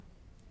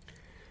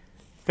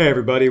Hey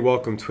everybody,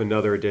 welcome to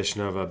another edition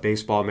of a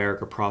Baseball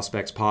America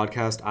Prospects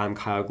podcast. I'm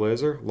Kyle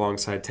Glazer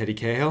alongside Teddy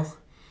Cahill.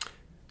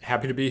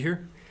 Happy to be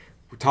here.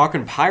 We're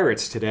talking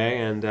Pirates today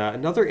and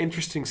another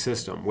interesting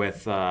system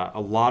with a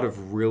lot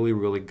of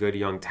really good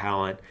young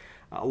talent.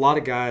 A lot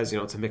of guys,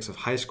 it's a mix of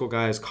high school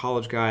guys,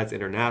 college guys,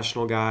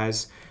 international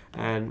guys.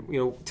 And,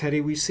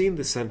 Teddy, we've seen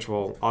the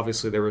Central.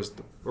 Obviously, there was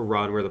a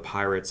run where the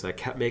Pirates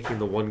kept making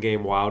the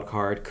one-game wild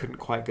card, couldn't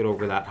quite get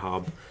over that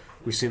hump.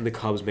 We've seen the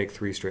Cubs make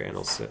three straight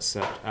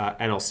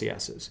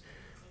NLCSs.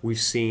 We've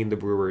seen the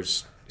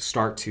Brewers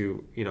start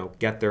to,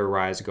 get their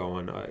rise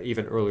going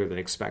even earlier than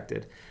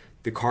expected.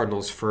 The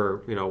Cardinals,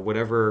 for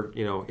whatever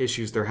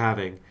issues they're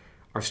having,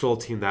 are still a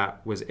team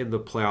that was in the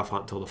playoff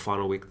hunt until the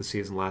final week of the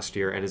season last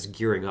year and is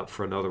gearing up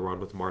for another run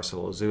with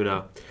Marcell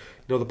Ozuna.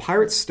 The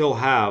Pirates still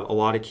have a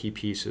lot of key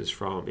pieces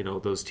from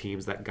those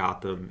teams that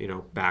got them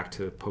back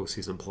to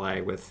postseason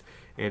play with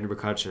Andrew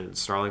McCutchen,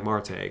 Starling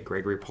Marte,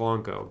 Gregory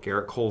Polanco,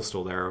 Garrett Cole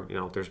still there.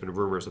 There's been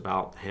rumors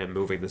about him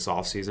moving this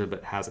offseason,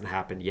 but hasn't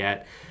happened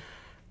yet.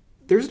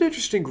 There's an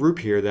interesting group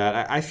here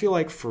that I feel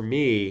like, for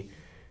me,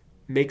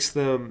 makes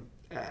them,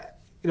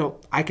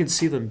 I can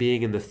see them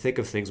being in the thick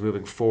of things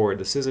moving forward.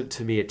 This isn't,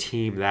 to me, a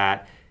team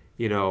that,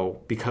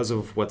 because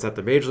of what's at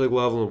the major league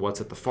level and what's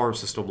at the farm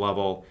system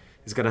level,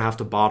 is going to have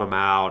to bottom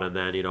out and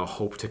then,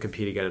 hope to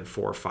compete again in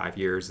 4 or 5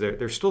 years.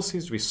 There still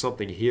seems to be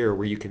something here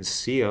where you can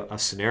see a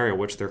scenario in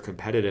which they're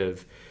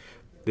competitive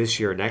this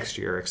year, next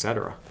year,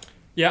 etc.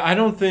 Yeah, I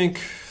don't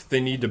think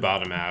they need to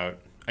bottom out.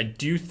 I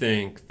do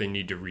think they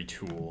need to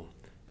retool,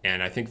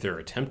 and I think they're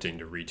attempting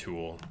to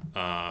retool.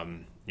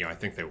 I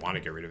think they want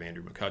to get rid of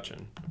Andrew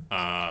McCutchen.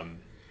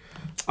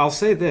 I'll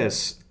say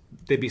this.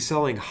 They'd be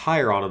selling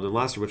higher on him than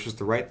last year, which was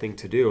the right thing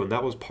to do. And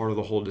that was part of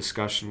the whole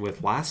discussion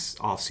with last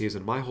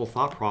offseason. My whole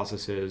thought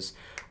process is,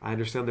 I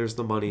understand there's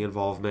the money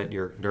involvement.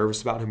 You're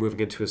nervous about him moving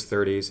into his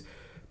 30s,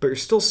 but you're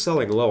still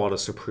selling low on a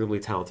supremely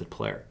talented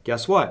player.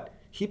 Guess what?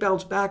 He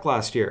bounced back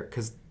last year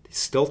because he's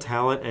still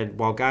talent. And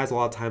while guys a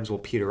lot of times will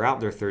peter out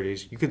in their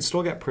 30s, you can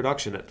still get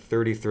production at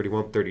 30,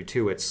 31,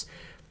 32. It's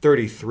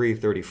 33,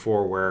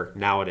 34 where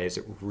nowadays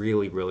it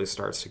really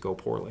starts to go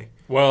poorly.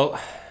 Well,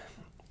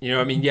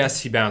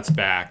 yes, he bounced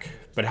back,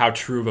 but how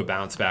true of a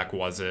bounce back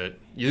was it?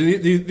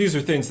 These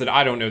are things that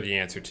I don't know the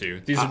answer to.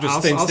 These are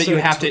just things that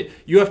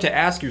you have to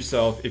ask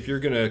yourself if you're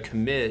going to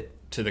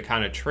commit to the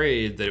kind of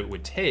trade that it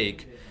would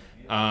take,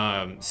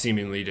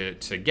 seemingly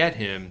to get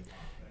him.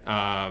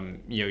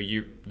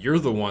 You're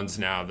the ones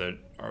now that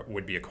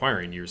would be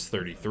acquiring years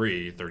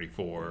 33,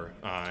 34,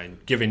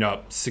 and giving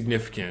up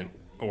significant,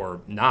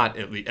 or not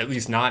at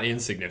least not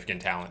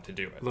insignificant talent to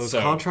do it. His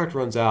contract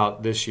runs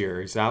out this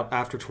year. He's out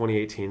after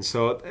 2018.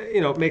 So,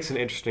 it makes an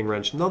interesting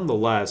wrench.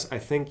 Nonetheless, I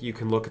think you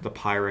can look at the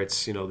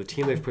Pirates, the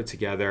team they've put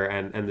together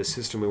and the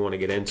system we want to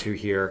get into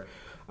here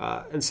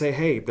and say,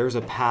 hey, there's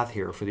a path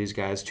here for these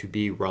guys to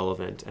be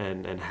relevant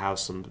and have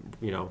some,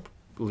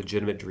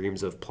 legitimate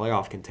dreams of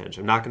playoff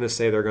contention. I'm not going to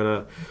say they're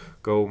going to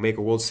go make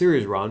a World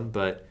Series run,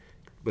 but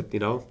with,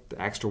 the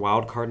extra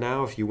wild card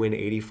now, if you win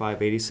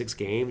 85, 86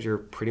 games, you're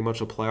pretty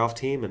much a playoff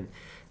team. And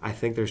I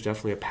think there's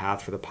definitely a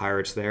path for the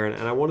Pirates there.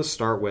 And I want to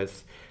start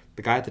with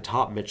the guy at the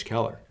top, Mitch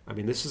Keller. I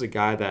mean, this is a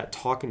guy that,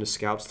 talking to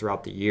scouts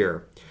throughout the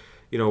year,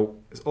 a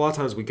lot of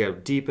times we go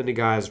deep into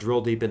guys,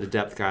 drill deep into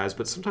depth guys,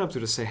 but sometimes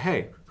we just say,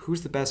 hey,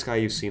 who's the best guy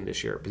you've seen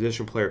this year?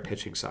 Position player,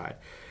 pitching side.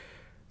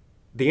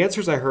 The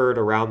answers I heard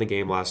around the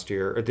game last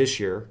year,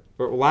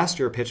 last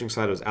year, pitching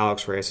side was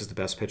Alex Reyes is the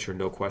best pitcher,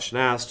 no question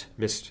asked.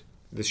 Missed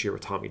this year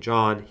with Tommy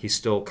John. He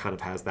still kind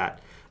of has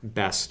that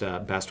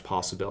best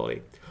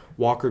possibility.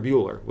 Walker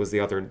Buehler was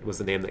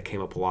the name that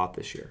came up a lot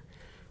this year.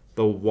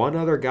 The one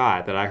other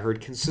guy that I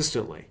heard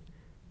consistently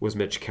was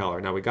Mitch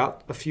Keller. Now, we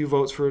got a few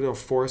votes for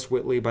Forrest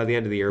Whitley by the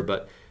end of the year,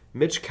 but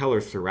Mitch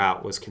Keller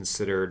throughout was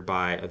considered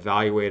by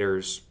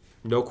evaluators,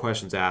 no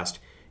questions asked,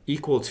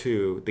 equal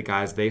to the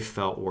guys they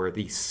felt were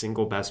the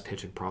single best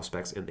pitching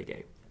prospects in the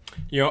game.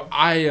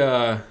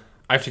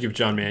 I have to give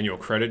John Manuel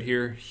credit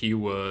here. He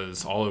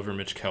was all over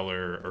Mitch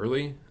Keller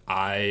early.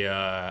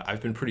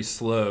 I've been pretty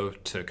slow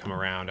to come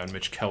around on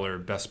Mitch Keller,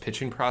 best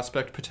pitching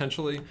prospect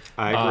potentially.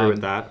 I agree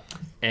with that.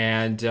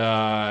 And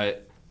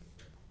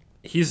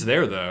he's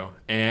there though,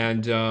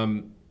 and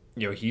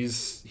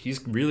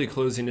he's really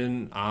closing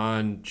in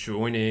on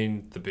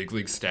joining the big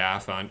league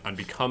staff, on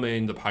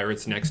becoming the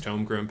Pirates' next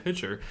homegrown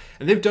pitcher,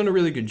 and they've done a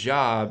really good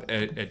job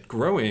at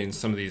growing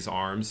some of these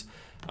arms.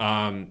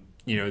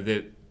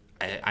 That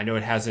I know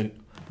it hasn't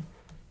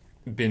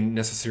been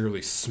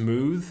necessarily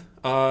smooth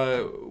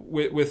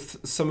with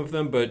some of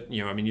them, but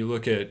you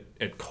look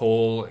at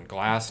Cole and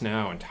Glass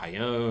now and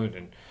Tyone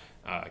and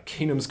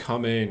Keenum's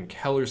coming,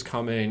 Keller's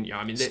coming.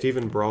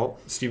 Stephen Brault,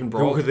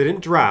 who they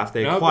didn't draft,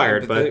 they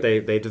acquired, but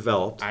they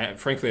developed.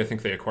 Frankly, I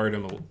think they acquired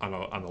him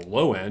on the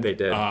low end. They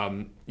did,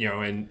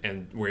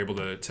 and were able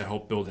to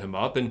help build him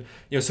up, and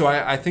so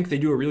I think they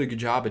do a really good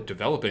job at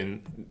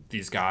developing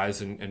these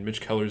guys, and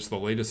Mitch Keller's the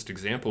latest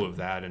example of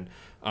that, and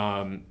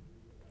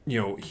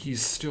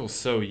he's still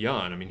so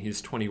young. I mean,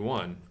 he's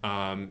 21,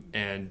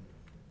 and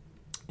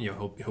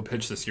he'll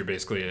pitch this year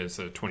basically as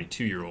a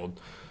 22-year-old.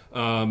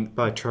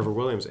 By Trevor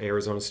Williams,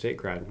 Arizona State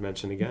grad,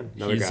 mentioned again.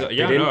 Another He's, guy.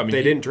 yeah, they didn't, no, I mean,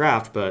 they didn't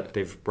draft, but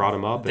they've brought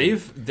him up.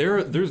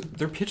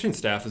 Their pitching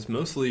staff is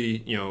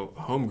mostly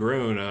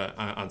homegrown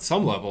on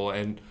some level,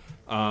 and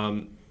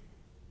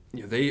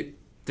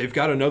they've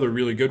got another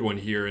really good one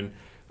here. And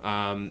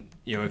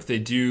if they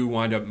do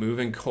wind up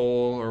moving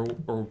Cole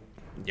or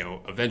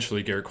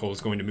eventually Garrett Cole is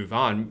going to move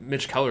on,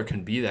 Mitch Keller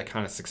can be that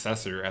kind of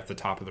successor at the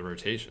top of the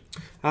rotation.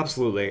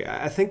 Absolutely.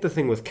 I think the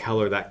thing with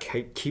Keller that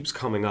keeps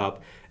coming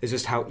up is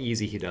just how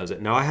easy he does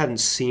it. Now, I hadn't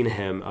seen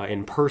him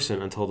in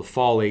person until the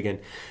fall league, and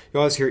you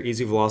always hear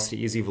easy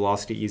velocity, easy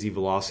velocity, easy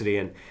velocity,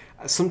 and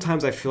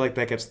sometimes I feel like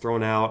that gets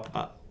thrown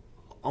out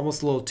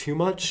almost a little too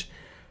much.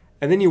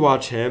 And then you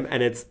watch him,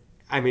 and it's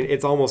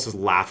almost as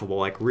laughable.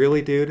 Like,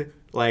 really, dude?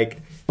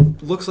 Like,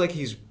 looks like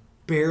he's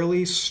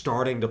barely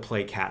starting to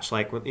play catch,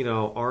 like with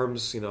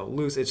arms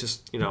loose. It's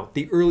just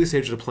the early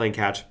stages of playing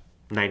catch.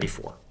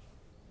 94,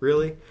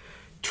 really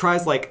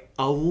tries like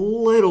a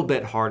little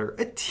bit harder,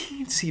 a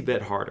teensy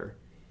bit harder.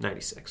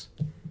 96,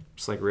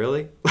 just like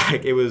really,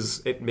 like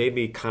it made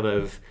me kind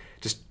of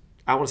just,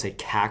 I don't want to say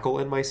cackle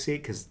in my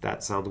seat because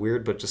that sounds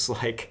weird, but just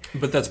like.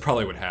 But that's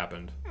probably what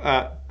happened.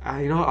 I'll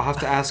have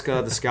to ask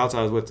the scouts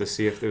I was with to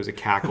see if there was a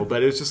cackle,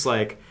 but it was just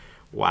like.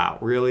 Wow,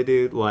 really,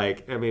 dude?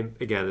 Like, I mean,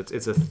 again,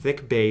 it's a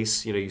thick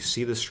base. You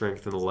see the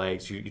strength in the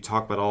legs. You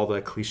talk about all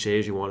the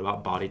cliches you want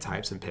about body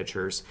types and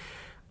pitchers.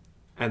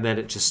 And then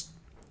it's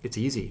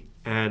easy.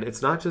 And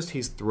it's not just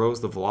he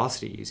throws the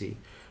velocity easy.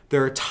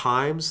 There are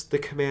times the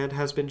command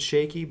has been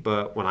shaky,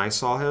 but when I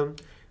saw him,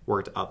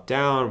 worked up,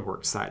 down,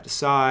 worked side to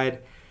side,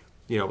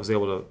 was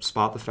able to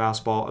spot the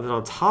fastball. And then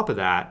on top of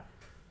that,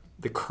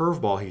 the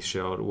curveball he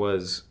showed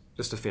was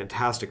just a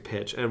fantastic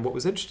pitch. And what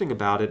was interesting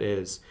about it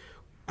is,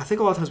 I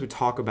think a lot of times we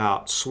talk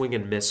about swing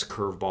and miss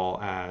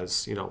curveball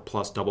as,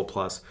 plus, double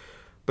plus.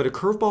 But a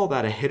curveball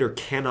that a hitter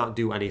cannot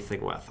do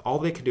anything with, all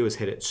they can do is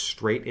hit it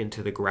straight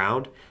into the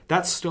ground,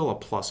 that's still a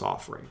plus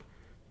offering.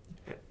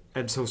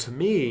 And so to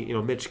me,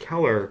 Mitch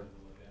Keller,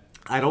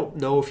 I don't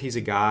know if he's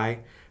a guy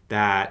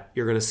that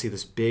you're going to see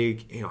this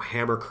big,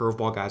 hammer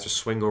curveball guys just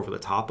swing over the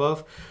top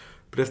of.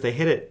 But if they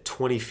hit it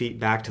 20 feet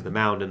back to the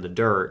mound in the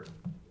dirt,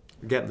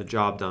 you're getting the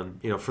job done,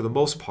 for the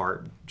most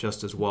part,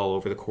 just as well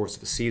over the course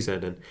of a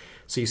season. And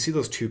so you see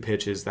those two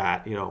pitches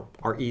that,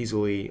 are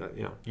easily,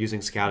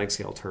 using scouting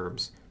scale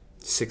terms,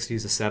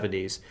 60s to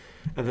 70s.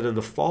 And then in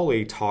the fall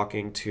league,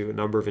 talking to a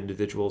number of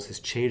individuals, his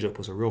changeup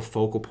was a real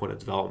focal point of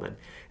development.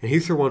 And he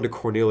threw one to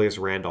Cornelius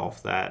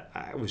Randolph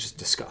that was just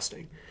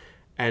disgusting.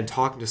 And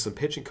talking to some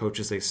pitching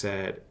coaches, they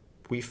said,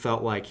 we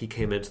felt like he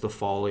came into the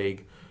fall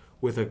league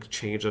with a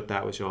changeup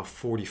that was, a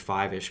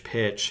 45-ish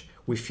pitch.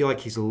 We feel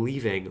like he's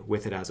leaving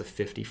with it as a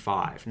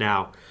 55.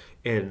 Now,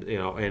 in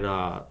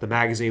the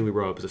magazine we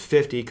wrote it was a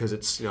 50 because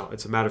it's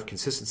a matter of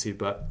consistency.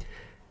 But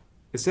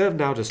instead of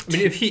now just,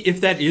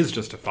 if that is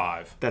just a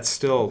 5, that's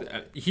still,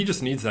 he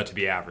just needs that to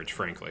be average.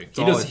 Frankly,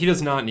 he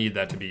does not need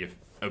that to be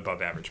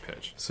above average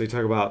pitch. So you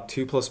talk about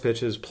 2+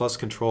 pitches plus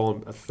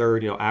control, a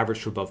third,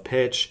 average to above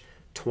pitch,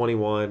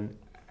 21.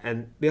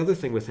 And the other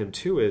thing with him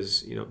too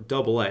is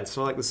double A. It's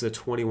not like this is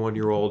a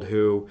 21-year-old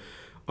who,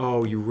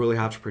 you really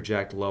have to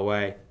project low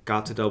A.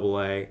 Got to double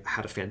A,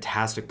 had a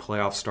fantastic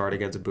playoff start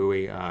against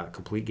Bowie,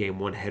 complete game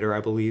 1 hitter,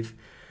 I believe.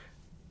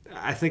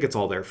 I think it's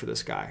all there for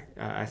this guy.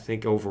 I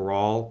think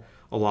overall,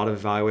 a lot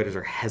of evaluators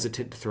are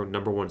hesitant to throw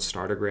number 1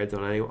 starter grades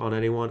on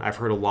anyone. I've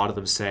heard a lot of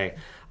them say,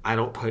 I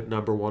don't put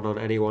number 1 on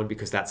anyone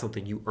because that's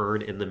something you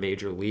earn in the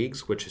major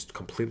leagues, which is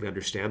completely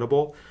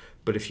understandable.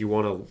 But if you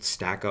want to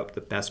stack up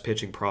the best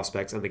pitching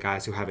prospects and the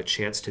guys who have a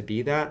chance to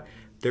be that,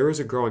 there is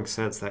a growing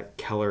sense that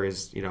Keller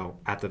is,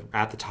 at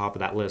the top of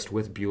that list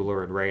with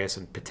Buehler and Reyes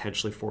and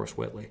potentially Forrest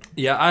Whitley.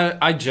 Yeah,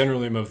 I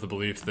generally am of the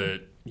belief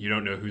that you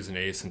don't know who's an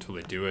ace until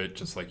they do it,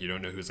 just like you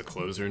don't know who's a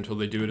closer until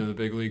they do it in the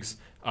big leagues.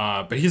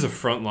 But he's a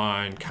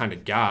frontline kind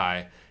of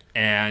guy,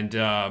 and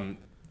I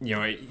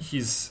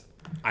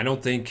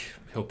don't think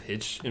he'll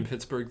pitch in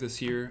Pittsburgh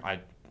this year. I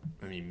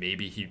mean,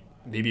 maybe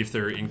if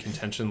they're in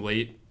contention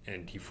late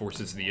and he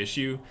forces the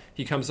issue,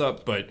 he comes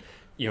up. But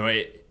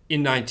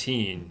in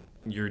 19.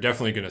 You're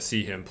definitely going to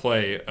see him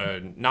play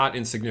a not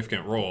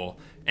insignificant role.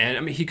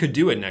 And, he could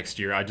do it next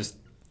year. I just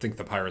think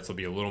the Pirates will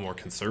be a little more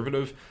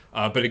conservative.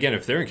 But, again,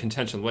 if they're in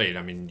contention late,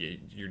 I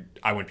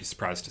wouldn't be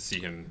surprised to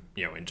see him,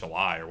 in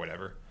July or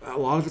whatever. A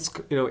lot of it's,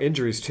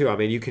 injuries, too.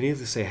 You can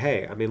either say,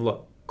 hey,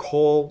 look,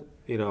 Cole,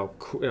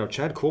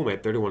 Chad Kuhl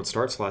made 31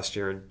 starts last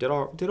year and did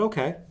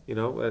okay.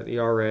 An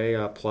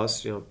ERA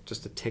plus,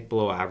 just a tick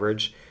below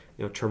average.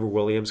 Trevor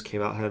Williams came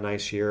out, had a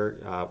nice year,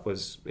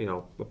 was,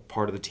 a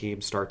part of the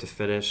team start to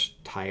finish.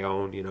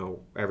 Tyone,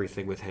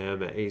 everything with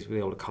him. He's been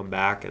able to come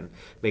back and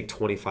make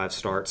 25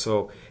 starts.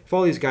 So if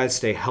all these guys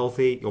stay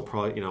healthy, you'll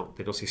probably, then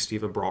you'll see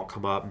Stephen Brault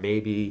come up.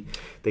 Maybe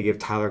they give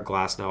Tyler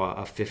Glasnow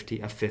a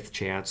fifth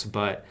chance.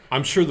 But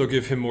I'm sure they'll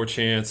give him more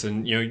chance.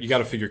 And, you got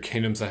to figure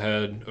Kingdom's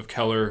ahead of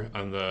Keller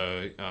on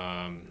the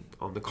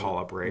on the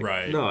call-up rate.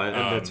 Right. No, and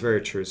that's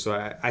very true. So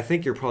I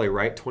think you're probably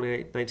right,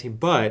 2019.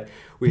 But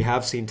we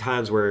have seen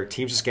times where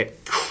teams just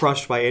get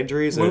crushed by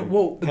injuries.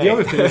 The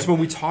other thing is when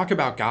we talk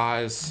about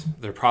guys,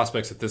 their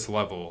prospects at this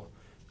level,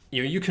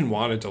 you can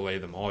want to delay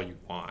them all you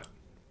want,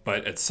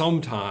 but at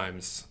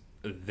sometimes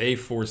they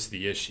force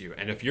the issue.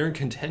 And if you're in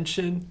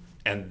contention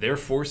and they're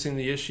forcing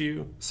the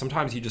issue,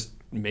 sometimes you just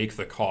make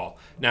the call.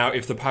 Now,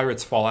 if the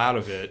Pirates fall out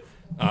of it,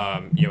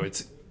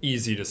 it's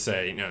easy to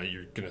say, no,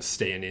 you're going to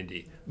stay in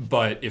Indy.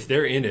 But if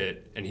they're in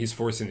it and he's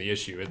forcing the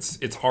issue,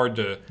 it's hard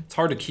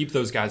to keep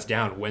those guys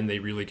down when they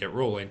really get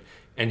rolling.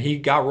 And he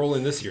got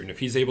rolling this year. And if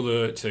he's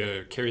able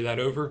to carry that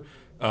over,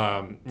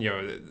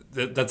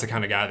 that's the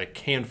kind of guy that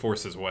can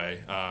force his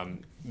way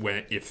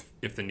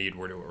if the need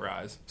were to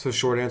arise. So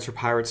short answer,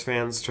 Pirates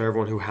fans, to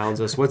everyone who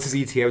hounds us, what's his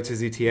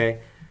ETA?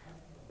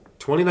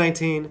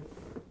 2019,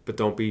 but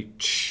don't be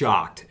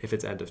shocked if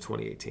it's end of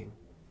 2018.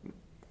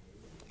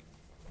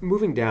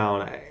 Moving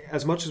down,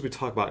 as much as we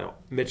talk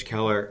about Mitch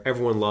Keller,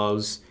 everyone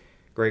loves,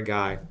 great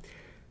guy.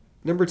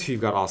 Number 2,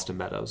 you've got Austin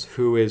Meadows,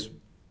 who is,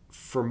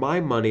 for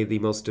my money, the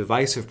most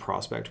divisive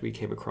prospect we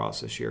came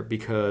across this year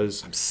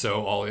because... I'm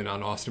so all in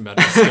on Austin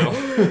Meadows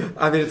still.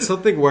 I mean, it's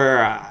something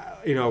where,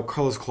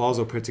 Carlos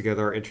Collazo put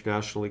together our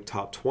International League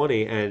Top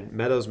 20, and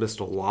Meadows missed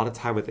a lot of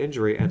time with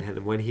injury,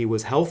 and when he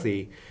was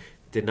healthy,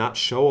 did not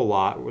show a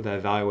lot with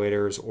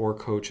evaluators or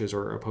coaches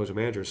or opposing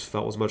managers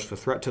felt was much of a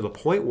threat, to the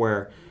point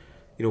where,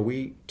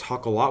 we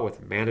talk a lot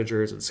with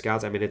managers and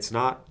scouts. I mean, it's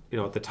not,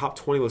 the top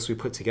 20 list we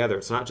put together,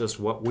 it's not just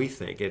what we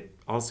think.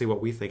 Honestly,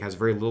 what we think has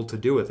very little to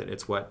do with it.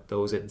 It's what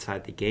those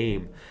inside the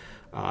game,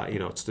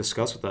 it's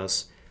discussed with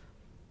us.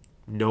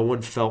 No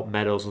one felt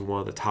Meadows was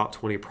one of the top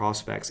 20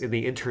 prospects in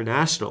the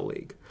International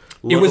League.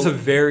 It was a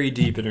very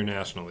deep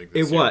International League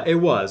this year. It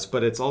was,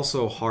 but it's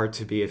also hard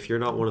to be, if you're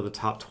not one of the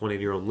top 20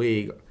 in your own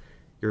league,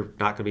 you're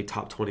not going to be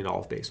top 20 in all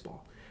of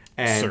baseball.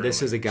 And Certainly.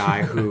 This is a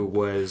guy who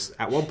was,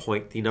 at one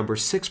point, the number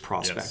 6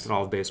 prospect in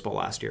all of baseball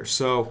last year.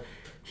 So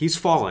he's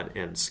fallen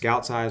in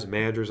scouts' eyes,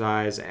 managers'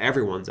 eyes,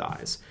 everyone's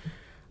eyes.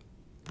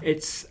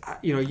 It's,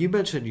 you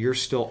mentioned you're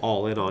still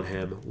all in on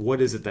him.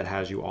 What is it that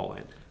has you all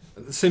in?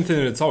 The same thing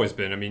that it's always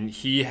been. I mean,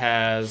 he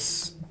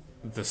has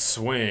the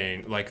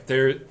swing.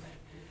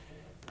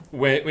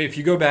 If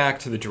you go back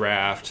to the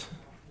draft,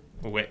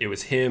 it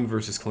was him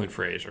versus Clint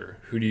Frazier.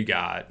 Who do you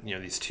got?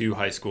 These two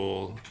high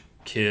school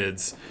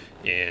kids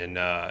in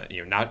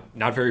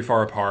not very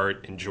far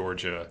apart in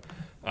Georgia,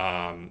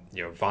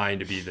 vying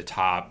to be the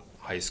top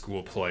high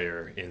school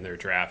player in their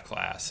draft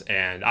class.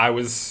 And I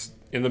was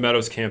in the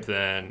Meadows camp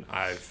then.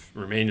 I've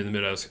remained in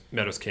the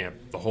Meadows camp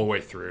the whole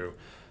way through.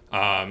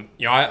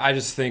 I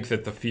just think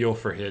that the feel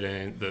for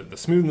hitting, the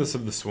smoothness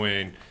of the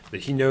swing,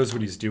 that he knows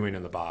what he's doing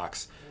in the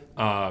box.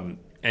 And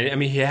I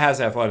mean, he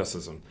has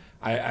athleticism.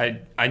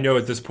 I know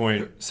at this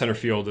point center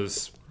field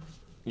is,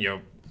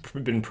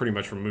 been pretty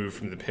much removed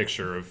from the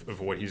picture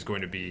of what he's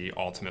going to be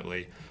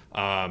ultimately.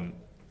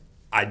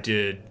 I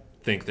did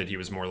think that he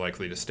was more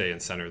likely to stay in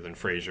center than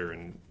Frazier,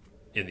 and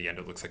in the end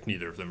it looks like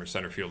neither of them are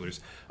center fielders.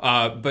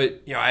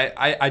 But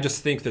I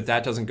just think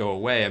that doesn't go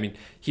away. I mean,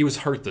 he was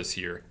hurt this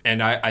year,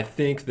 and I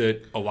think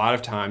that a lot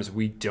of times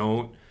we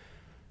don't.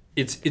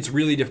 It's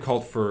really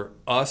difficult for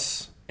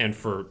us and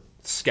for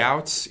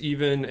scouts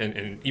even,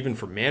 and even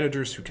for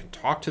managers who can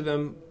talk to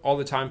them all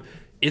the time.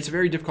 It's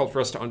very difficult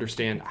for us to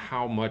understand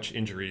how much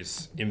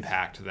injuries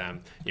impact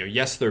them.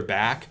 Yes, they're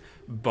back,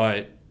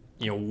 but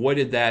what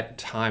did that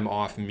time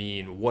off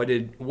mean? What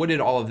did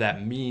all of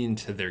that mean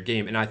to their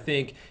game? And I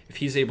think if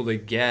he's able to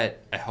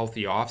get a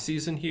healthy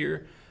offseason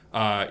here,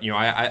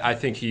 I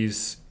think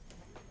he's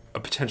a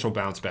potential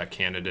bounce back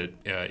candidate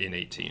in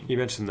 18. You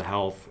mentioned the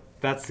health.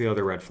 That's the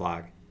other red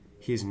flag.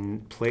 He's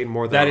played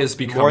more than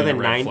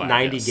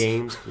 90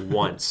 games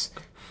once.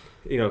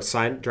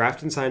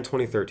 Drafted and signed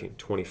 2013,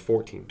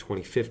 2014,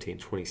 2015,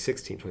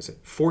 2016,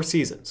 2016. 4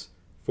 seasons.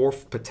 4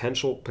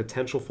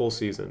 potential full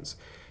seasons.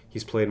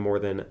 He's played more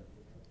than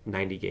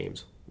 90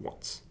 games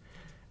once.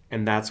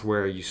 And that's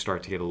where you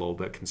start to get a little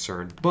bit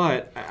concerned.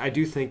 But I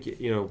do think,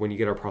 when you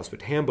get our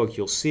prospect handbook,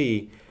 you'll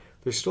see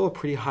there's still a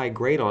pretty high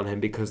grade on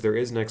him because there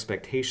is an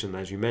expectation,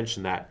 as you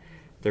mentioned, that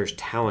there's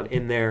talent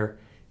in there.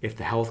 If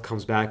the health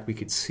comes back, we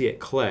could see it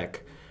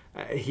click.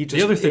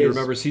 The other thing to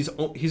remember is he's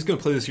going to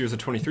play this year as a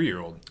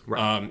 23-year-old.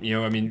 Right.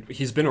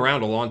 He's been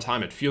around a long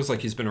time. It feels like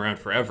he's been around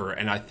forever,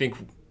 and I think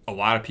a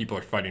lot of people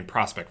are fighting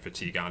prospect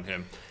fatigue on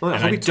him. Well,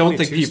 and I don't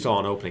think people still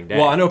on opening day.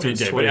 Well, on opening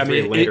day, but I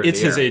mean, it's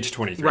his age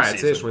 23 right,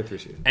 season. It's his age 23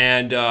 season.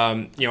 And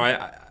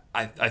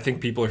I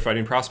think people are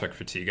fighting prospect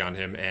fatigue on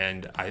him,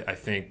 and I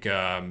think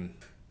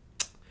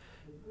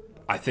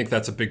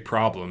that's a big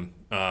problem.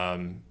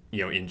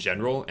 In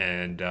general,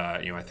 and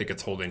I think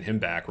it's holding him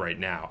back right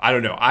now. I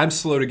don't know. I'm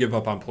slow to give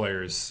up on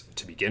players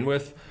to begin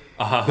with.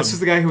 This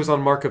is the guy who was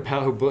on Mark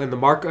Appel, in the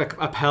Mark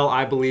Appel,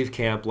 I believe,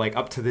 camp,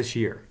 up to this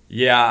year.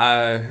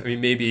 Yeah, I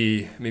mean,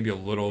 maybe a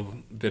little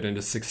bit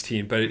into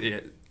 16, but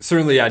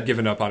certainly I'd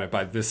given up on it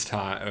by this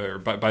time or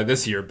by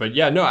this year. But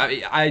yeah, no,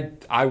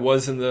 I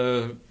was in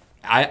the.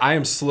 I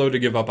am slow to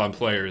give up on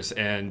players,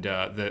 and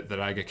that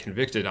I get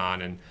convicted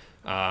on, and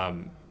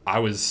I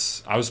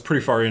was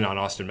pretty far in on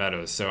Austin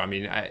Meadows. So I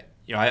mean,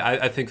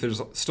 I think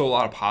there's still a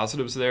lot of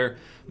positives there.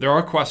 There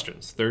are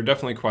questions. There are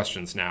definitely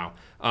questions now.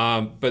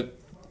 But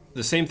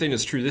the same thing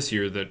is true this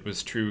year that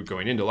was true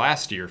going into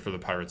last year for the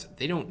Pirates.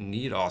 They don't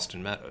need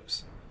Austin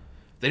Meadows.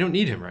 They don't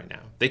need him right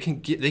now. They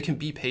can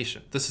be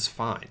patient. This is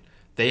fine.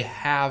 They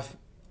have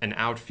an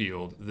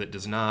outfield that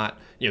does not,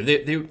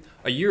 they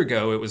a year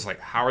ago it was like,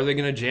 how are they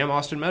going to jam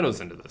Austin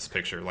Meadows into this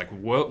picture? Like,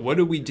 what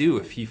do we do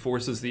if he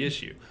forces the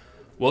issue?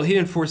 Well, he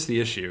didn't force the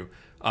issue,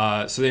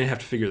 so they didn't have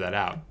to figure that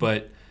out.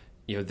 But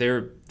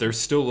they're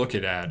still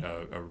looking at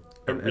a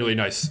really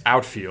nice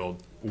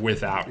outfield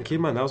without. Keep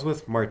in mind that was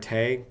with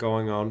Marte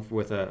going on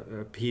with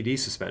a PD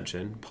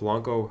suspension.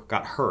 Polanco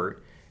got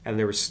hurt, and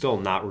there was still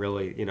not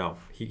really,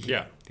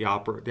 the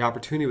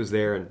opportunity was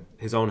there, and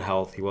his own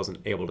health, he wasn't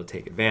able to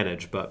take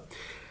advantage. But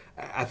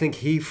I think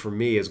he, for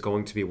me, is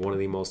going to be one of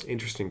the most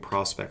interesting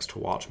prospects to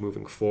watch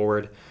moving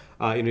forward.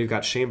 You've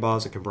got Shane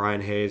Bosnick and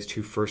Brian Hayes,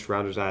 2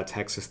 first-rounders out of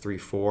Texas,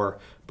 3-4,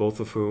 both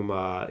of whom,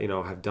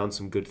 have done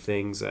some good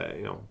things.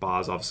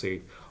 Boz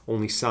obviously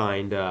only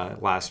signed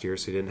last year,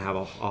 so he didn't have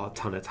a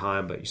ton of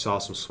time, but you saw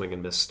some swing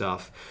and miss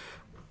stuff.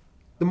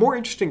 The more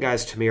interesting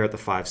guys to me are at the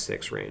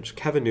 5-6 range,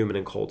 Kevin Newman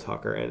and Cole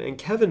Tucker. And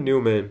Kevin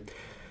Newman,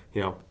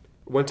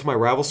 went to my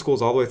rival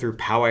schools all the way through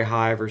Poway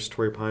High versus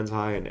Torrey Pines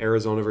High and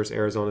Arizona versus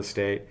Arizona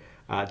State.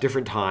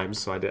 Different times,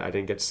 so I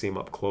didn't get to see him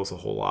up close a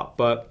whole lot.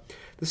 But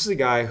this is a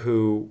guy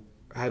who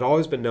had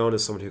always been known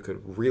as someone who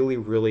could really,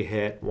 really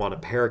hit, won a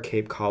pair of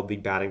Cape Cod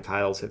League batting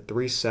titles, hit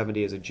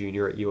 .370 as a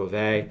junior at U of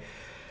A,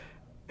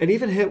 and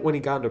even hit when he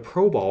got into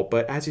pro ball.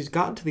 But as he's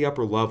gotten to the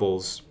upper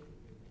levels,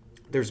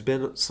 there's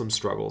been some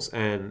struggles.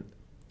 And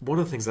one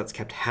of the things that's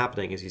kept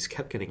happening is he's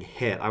kept getting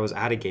hit. I was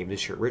at a game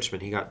this year at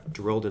Richmond. He got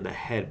drilled in the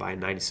head by a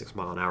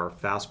 96-mile-an-hour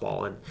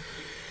fastball. And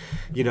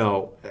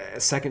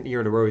second year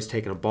in a row he's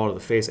taken a ball to the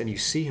face, and you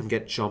see him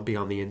get jumpy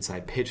on the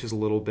inside pitches a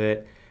little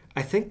bit.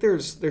 I think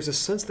there's a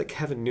sense that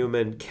Kevin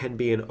Newman can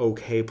be an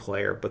okay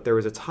player, but there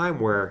was a time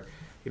where,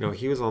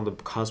 he was on the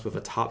cusp of a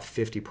top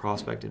 50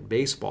 prospect in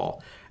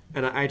baseball,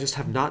 and I just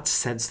have not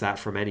sensed that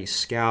from any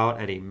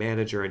scout, any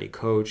manager, any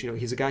coach.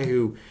 He's a guy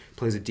who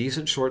plays a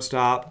decent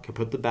shortstop, can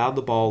put the bat on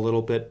the ball a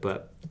little bit,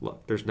 but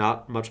look, there's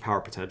not much power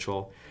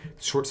potential.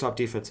 The shortstop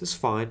defense is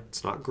fine.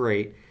 It's not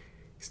great.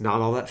 He's not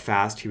all that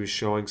fast. He was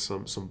showing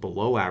some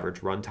below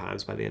average run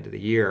times by the end of the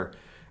year.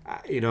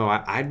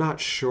 I'm not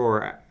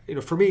sure.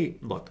 For me,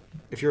 look,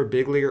 if you're a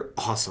big leaguer,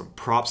 awesome,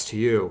 props to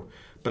you.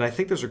 But I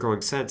think there's a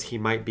growing sense he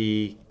might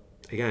be,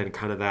 again,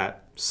 kind of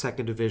that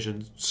second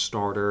division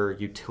starter,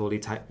 utility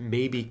type,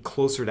 maybe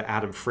closer to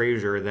Adam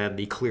Frazier than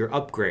the clear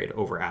upgrade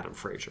over Adam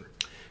Frazier.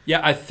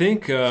 Yeah, I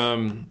think,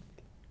 first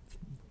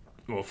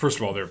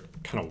of all, they're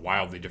kind of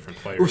wildly different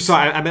players.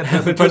 Sorry, I meant,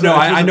 but no,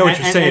 I know what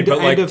you're saying. But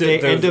like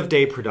end of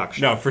day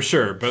production. No, for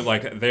sure. But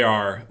like they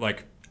are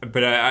like.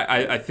 But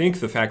I think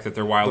the fact that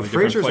they're wildly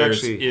different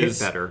players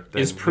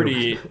is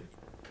pretty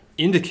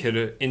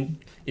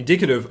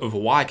indicative of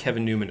why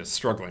Kevin Newman is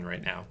struggling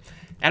right now.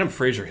 Adam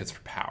Frazier hits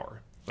for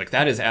power. Like,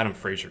 that is Adam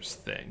Frazier's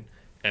thing.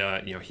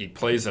 He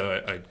plays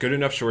a good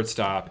enough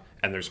shortstop,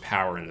 and there's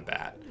power in the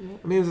bat.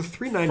 I mean, it was a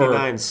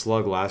 .399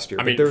 slug last year.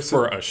 I mean,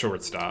 for a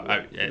shortstop.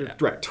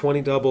 Right,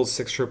 20 doubles,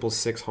 6 triples,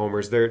 6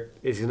 homers. There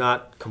is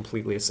not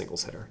completely a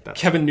singles hitter.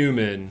 Kevin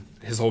Newman,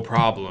 his whole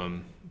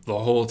problem the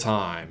whole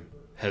time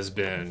has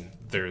been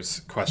there's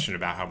question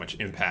about how much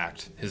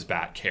impact his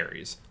bat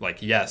carries.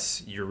 Like,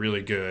 yes, you're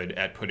really good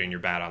at putting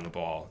your bat on the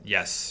ball.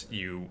 Yes,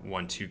 you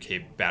won 2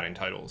 Cape batting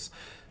titles.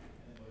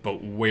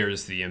 But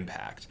where's the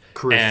impact?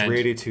 Career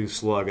 382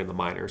 slug in the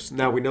minors.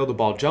 Now, we know the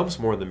ball jumps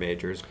more in the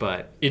majors,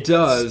 but... It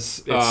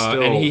does. It's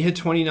still... And he hit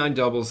 29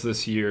 doubles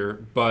this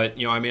year. But,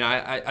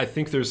 I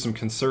think there's some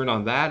concern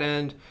on that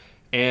end.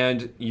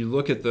 And you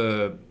look at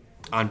the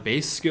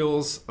on-base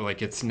skills, like,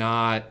 he's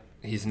not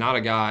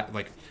a guy...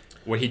 Like,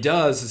 what he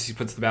does is he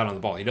puts the bat on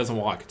the ball. He doesn't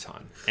walk a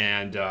ton.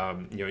 And,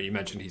 you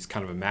mentioned he's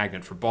kind of a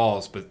magnet for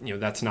balls, but,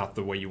 that's not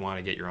the way you want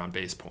to get your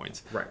on-base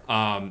points. Right.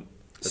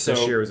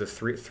 This year was a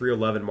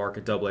 311 mark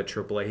at AA,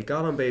 AAA. He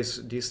got on base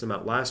a decent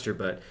amount last year,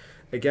 but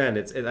again,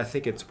 I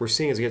think we're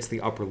seeing as he gets to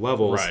the upper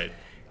levels, right.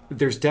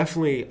 There's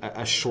definitely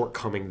a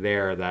shortcoming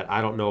there that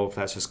I don't know if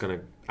that's just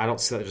I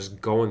don't see that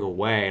just going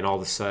away and all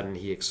of a sudden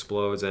he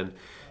explodes and,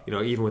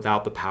 even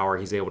without the power,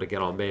 he's able to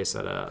get on base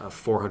at a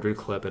 400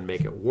 clip and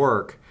make it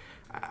work.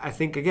 I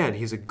think, again,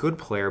 he's a good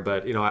player,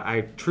 but,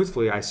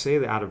 truthfully, I say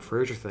the Adam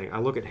Frazier thing. I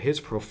look at his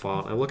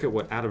profile, and I look at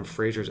what Adam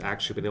Frazier's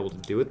actually been able to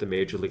do at the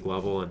major league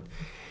level, and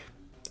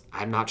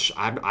I'm not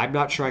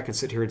sure I can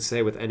sit here and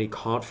say with any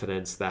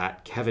confidence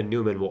that Kevin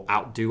Newman will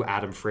outdo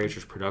Adam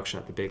Frazier's production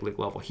at the big league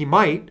level. He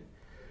might,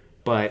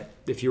 but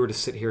if you were to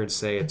sit here and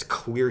say it's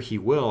clear he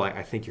will,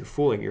 I think you're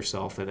fooling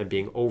yourself and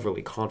being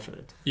overly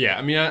confident. Yeah,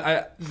 I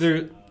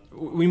mean,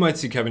 we might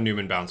see Kevin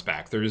Newman bounce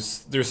back.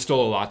 There's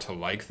still a lot to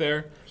like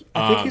there.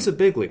 I think he's a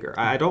big leaguer.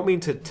 I don't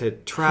mean to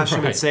trash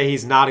him and say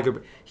he's not a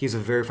good. He's a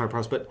very fine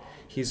prospect, but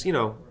he's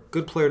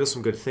good player, does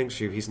some good things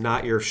for you. He's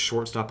not your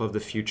shortstop of the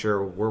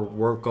future.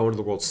 We're going to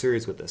the World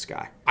Series with this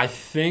guy. I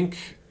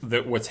think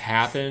that what's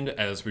happened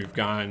as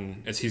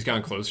he's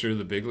gone closer to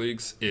the big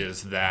leagues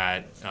is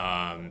that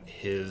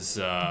his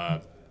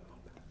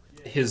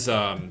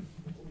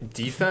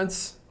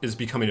defense is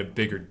becoming a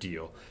bigger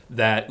deal.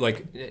 That,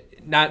 like,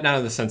 not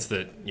in the sense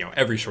that,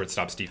 every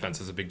shortstop's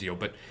defense is a big deal,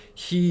 but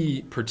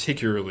he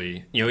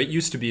particularly, it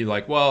used to be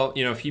like, well,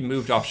 if he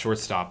moved off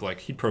shortstop,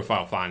 like, he'd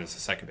profile fine as a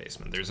second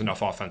baseman. There's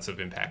enough offensive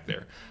impact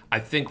there. I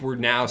think we're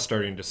now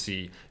starting to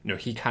see,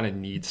 he kind of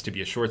needs to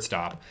be a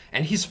shortstop,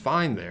 and he's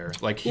fine there.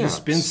 Like, he's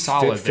been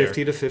solid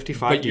 50 there. to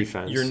 55 but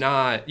defense.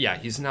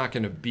 He's not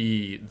going to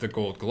be the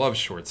Gold Glove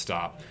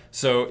shortstop.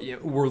 So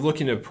we're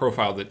looking at a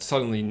profile that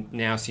suddenly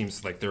now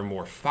seems like there are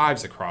more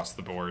fives across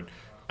the board.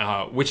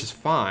 Which is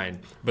fine,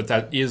 but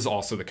that is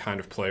also the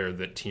kind of player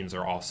that teams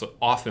are also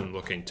often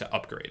looking to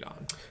upgrade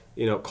on.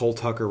 Cole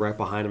Tucker right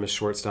behind him as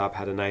shortstop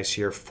had a nice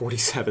year,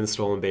 47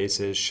 stolen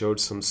bases,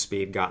 showed some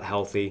speed, got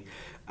healthy.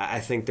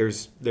 I think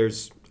there's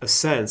a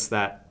sense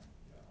that,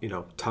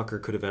 Tucker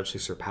could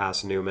eventually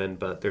surpass Newman,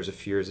 but there's a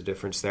few years of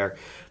difference there.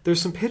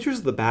 There's some pitchers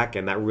at the back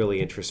end that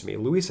really interest me.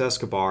 Luis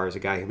Escobar is a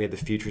guy who made the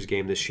Futures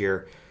game this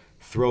year,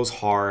 throws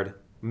hard,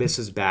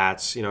 misses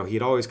bats.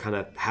 He'd always kind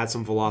of had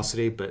some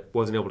velocity, but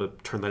wasn't able to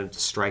turn that into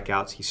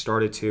strikeouts. He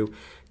started to.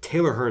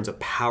 Taylor Hearn's a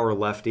power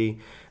lefty.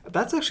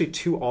 That's actually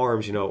two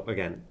arms.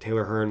 Again,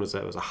 Taylor Hearn was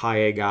a high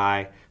A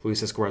guy.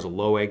 Luis Escobar is a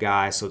low A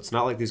guy. So it's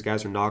not like these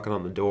guys are knocking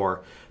on the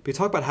door. But you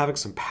talk about having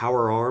some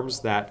power arms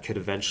that could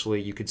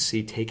eventually, you could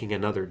see taking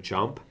another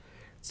jump.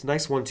 It's a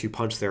nice 1-2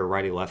 punch there,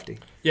 righty-lefty.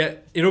 Yeah,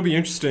 it'll be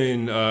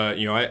interesting.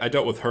 I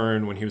dealt with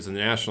Hearn when he was in the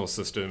national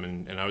system,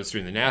 and I was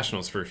doing the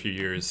Nationals for a few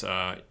years.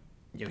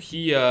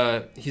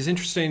 He's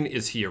interesting.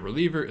 Is he a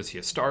reliever? Is he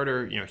a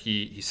starter?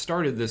 He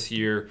started this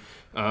year.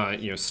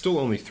 Still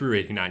only threw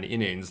 89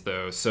 innings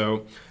though.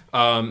 So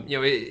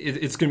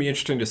it's going to be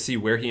interesting to see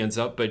where he ends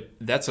up. But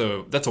that's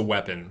a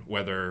weapon.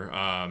 Whether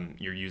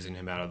you're using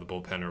him out of the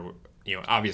bullpen or obviously.